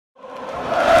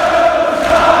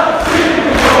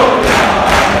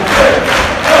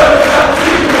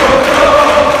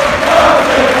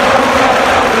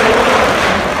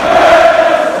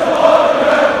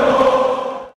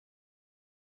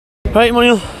Right,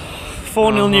 Manuel.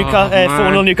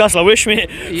 4-0 Newcastle. I wish, mate.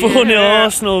 4-0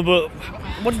 Arsenal. But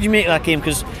what did you make of that game?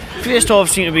 Because first half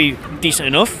seemed to be decent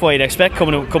enough. What you'd expect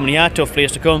coming here, tough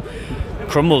place to come.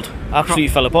 Crumbled. Absolutely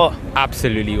fell apart.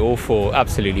 Absolutely awful.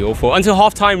 Absolutely awful. Until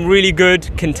half time, really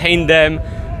good. Contained them.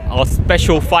 Our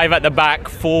special 5 at the back,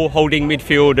 4 holding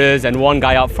midfielders, and 1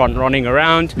 guy up front running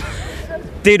around.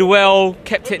 Did well,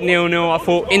 kept it 0-0. I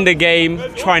thought in the game,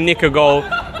 try and nick a goal.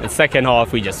 And second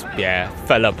half, we just,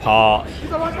 fell apart.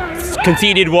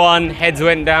 Conceded 1, heads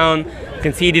went down.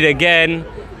 Conceded again.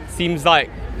 Seems like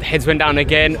heads went down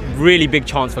again. Really big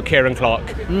chance for Kieran Clark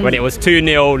when it was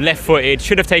 2-0, left-footed.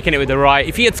 Should have taken it with the right.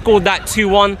 If he had scored that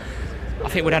 2-1, I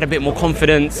think we'd had a bit more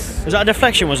confidence. Was that a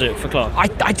deflection, was it, for Clark?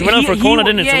 He went out for a corner,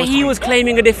 didn't it? Yeah, he was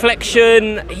claiming a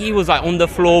deflection. He was like on the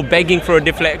floor begging for a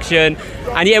deflection.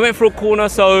 And went for a corner,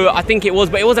 so I think it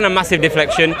was, but it wasn't a massive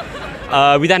deflection.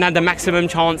 We then had the maximum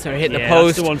chance to hit the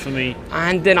post. That's the one for me.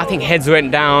 And then I think heads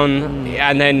went down,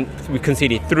 and then we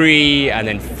conceded 3, and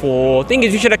then 4. Thing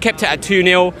is, we should have kept it at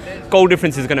 2-0. Goal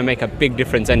difference is going to make a big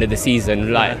difference end of the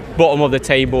season. Bottom of the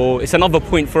table, it's another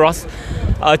point for us.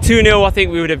 2-0, I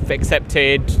think we would have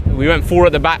accepted. We went 4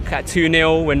 at the back at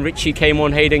 2-0 when Richie came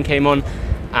on, Hayden came on.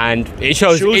 And it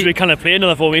shows we kind of play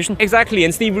another formation. Exactly,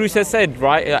 and Steve Bruce has said,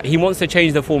 right, he wants to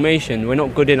change the formation. We're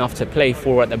not good enough to play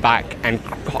 4 at the back and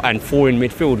 4 in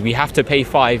midfield. We have to play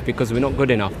 5 because we're not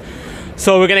good enough.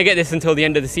 So we're going to get this until the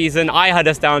end of the season. I had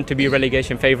us down to be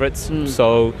relegation favourites,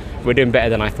 so we're doing better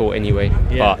than I thought anyway.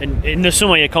 Yeah. But in the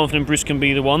summer, you're confident Bruce can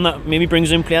be the one that maybe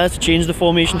brings in players to change the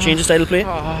formation, change the style of play?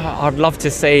 I'd love to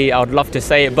say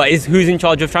it, but who's in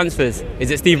charge of transfers?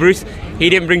 Is it Steve Bruce? He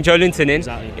didn't bring Joe Linton in.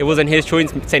 Exactly. It wasn't his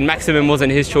choice. St. Maximin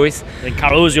wasn't his choice. And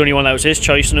Carroll was the only one that was his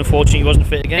choice, and unfortunately he wasn't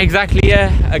fit again. Exactly,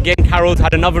 yeah. Again, Carroll's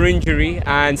had another injury,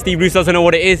 and Steve Bruce doesn't know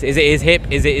what it is. Is it his hip?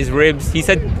 Is it his ribs? He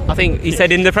said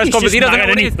in the press conference, he doesn't know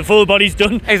what it is. The full body's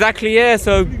done. Exactly, yeah.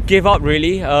 So give up,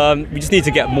 really. We just need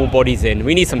to get more bodies in.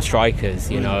 We need some strikers,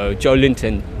 you know. Joe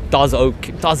Linton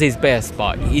does his best,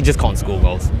 but he just can't score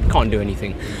goals. Can't do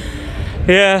anything.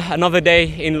 Yeah, another day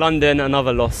in London,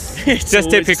 another loss. It's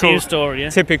just typical. Same story, yeah.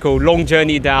 Typical long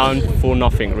journey down for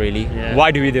nothing, really. Yeah.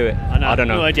 Why do we do it? I don't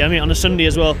know. No idea. I mean, on a Sunday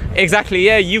as well. Exactly.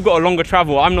 Yeah, you've got a longer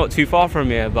travel. I'm not too far from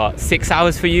here, but 6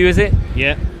 hours for you, is it?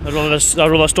 Yeah. I'd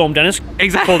rather storm Dennis.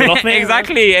 Exactly. Pulled it off, mate.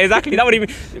 Exactly. That would even.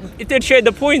 If they'd shared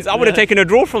the points, I would have taken a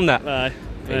draw from that.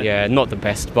 Yeah, not the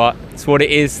best, but it's what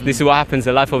it is. This is what happens.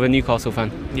 The life of a Newcastle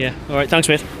fan. Yeah. All right. Thanks,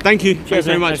 mate. Thank you. Cheers,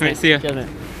 very much, mate. See ya. Cheers, mate.